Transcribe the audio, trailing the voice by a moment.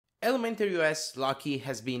Elementary OS Loki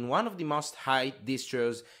has been one of the most hyped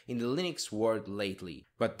distros in the Linux world lately.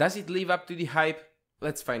 But does it live up to the hype?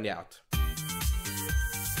 Let's find out.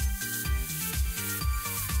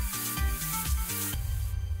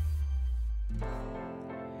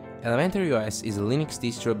 Elementary OS is a Linux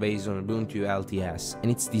distro based on Ubuntu LTS,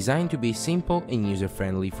 and it's designed to be simple and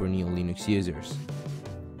user-friendly for new Linux users.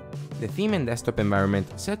 The theme and desktop environment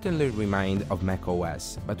certainly remind of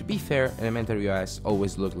macOS, but to be fair, Elementary OS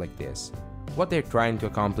always looked like this. What they're trying to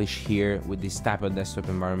accomplish here with this type of desktop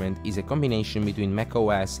environment is a combination between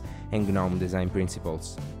macOS and GNOME design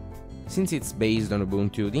principles. Since it's based on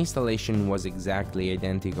Ubuntu, the installation was exactly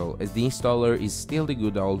identical, as the installer is still the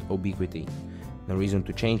good old Ubiquity. No reason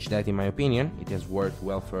to change that in my opinion, it has worked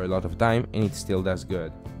well for a lot of time and it still does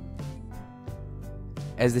good.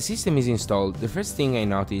 As the system is installed, the first thing I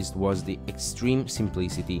noticed was the extreme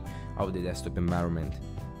simplicity of the desktop environment.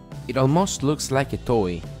 It almost looks like a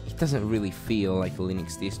toy, it doesn't really feel like a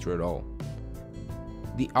Linux distro at all.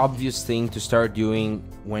 The obvious thing to start doing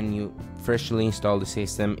when you freshly install the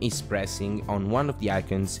system is pressing on one of the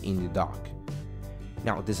icons in the dock.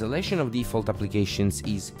 Now, the selection of default applications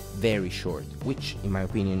is very short, which in my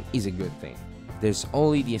opinion is a good thing. There's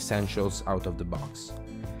only the essentials out of the box.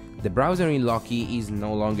 The browser in Loki is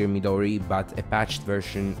no longer Midori, but a patched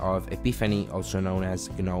version of Epiphany, also known as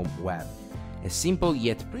GNOME Web, a simple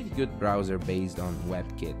yet pretty good browser based on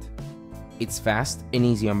WebKit. It's fast and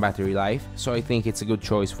easy on battery life, so I think it's a good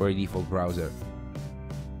choice for a default browser.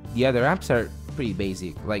 The other apps are pretty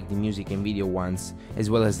basic, like the music and video ones,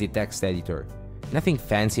 as well as the text editor. Nothing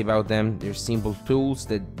fancy about them, they're simple tools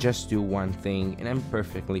that just do one thing, and I'm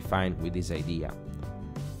perfectly fine with this idea.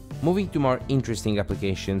 Moving to more interesting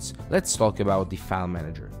applications, let's talk about the file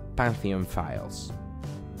manager, Pantheon Files.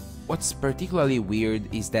 What's particularly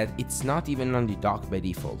weird is that it's not even on the dock by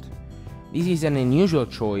default. This is an unusual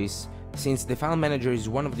choice, since the file manager is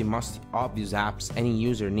one of the most obvious apps any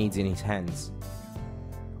user needs in his hands.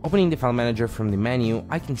 Opening the file manager from the menu,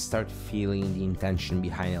 I can start feeling the intention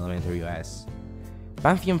behind Elementary OS.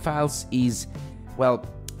 Pantheon Files is, well,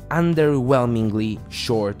 underwhelmingly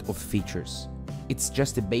short of features. It's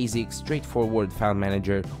just a basic, straightforward file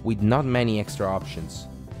manager with not many extra options.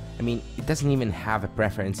 I mean, it doesn't even have a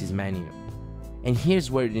preferences menu. And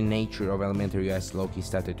here's where the nature of Elementary OS Loki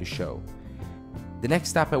started to show. The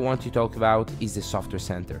next app I want to talk about is the Software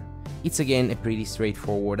Center. It's again a pretty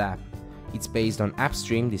straightforward app. It's based on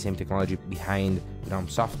AppStream, the same technology behind GNOME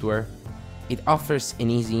software. It offers an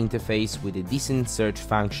easy interface with a decent search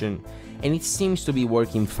function, and it seems to be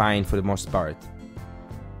working fine for the most part.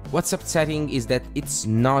 What's upsetting is that it's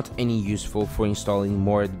not any useful for installing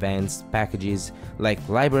more advanced packages like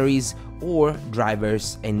libraries or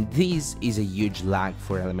drivers, and this is a huge lag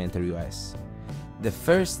for Elementary OS. The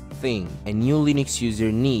first thing a new Linux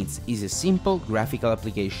user needs is a simple graphical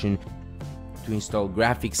application to install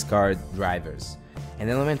graphics card drivers, and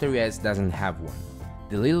Elementary OS doesn't have one.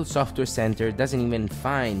 The little Software Center doesn't even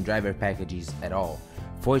find driver packages at all,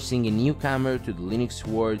 forcing a newcomer to the Linux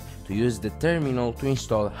world to use the terminal to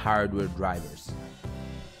install hardware drivers.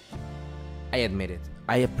 I admit it,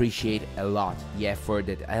 I appreciate a lot the effort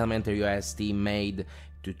that Elementary OS team made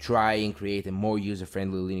to try and create a more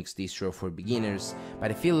user-friendly Linux distro for beginners,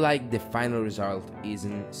 but I feel like the final result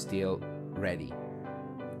isn't still ready.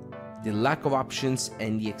 The lack of options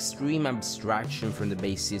and the extreme abstraction from the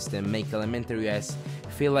base system make Elementary OS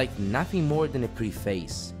feel like nothing more than a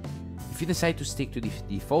preface. If you decide to stick to the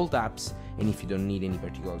default apps, and if you don't need any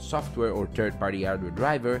particular software or third-party hardware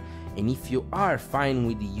driver, and if you are fine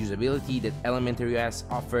with the usability that Elementary OS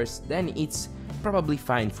offers, then it's probably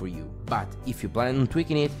fine for you. But if you plan on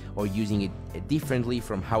tweaking it or using it differently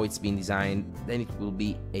from how it's been designed, then it will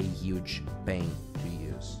be a huge pain to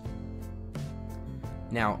use.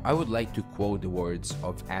 Now, I would like to quote the words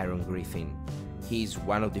of Aaron Griffin. He is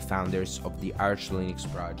one of the founders of the Arch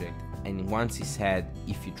Linux project, and once he said,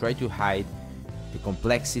 if you try to hide the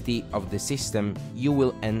complexity of the system, you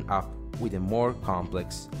will end up with a more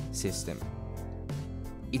complex system.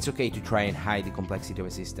 It's okay to try and hide the complexity of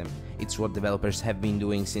a system. It's what developers have been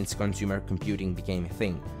doing since consumer computing became a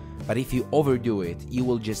thing. But if you overdo it, you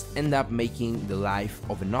will just end up making the life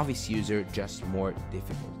of a novice user just more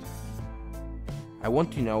difficult. I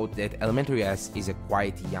want to note that Elementary OS is a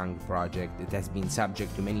quite young project that has been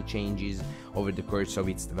subject to many changes over the course of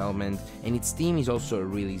its development, and its team is also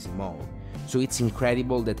really small. So it's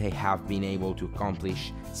incredible that they have been able to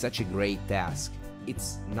accomplish such a great task.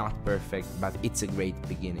 It's not perfect, but it's a great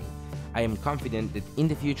beginning. I am confident that in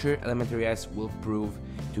the future Elementary OS will prove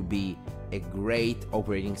to be a great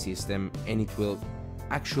operating system, and it will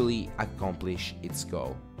actually accomplish its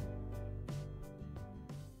goal.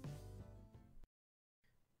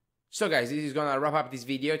 So guys, this is gonna wrap up this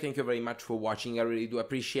video. Thank you very much for watching, I really do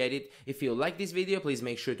appreciate it. If you like this video, please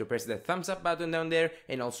make sure to press the thumbs up button down there,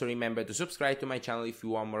 and also remember to subscribe to my channel if you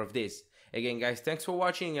want more of this. Again guys, thanks for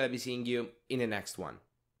watching, and I'll be seeing you in the next one.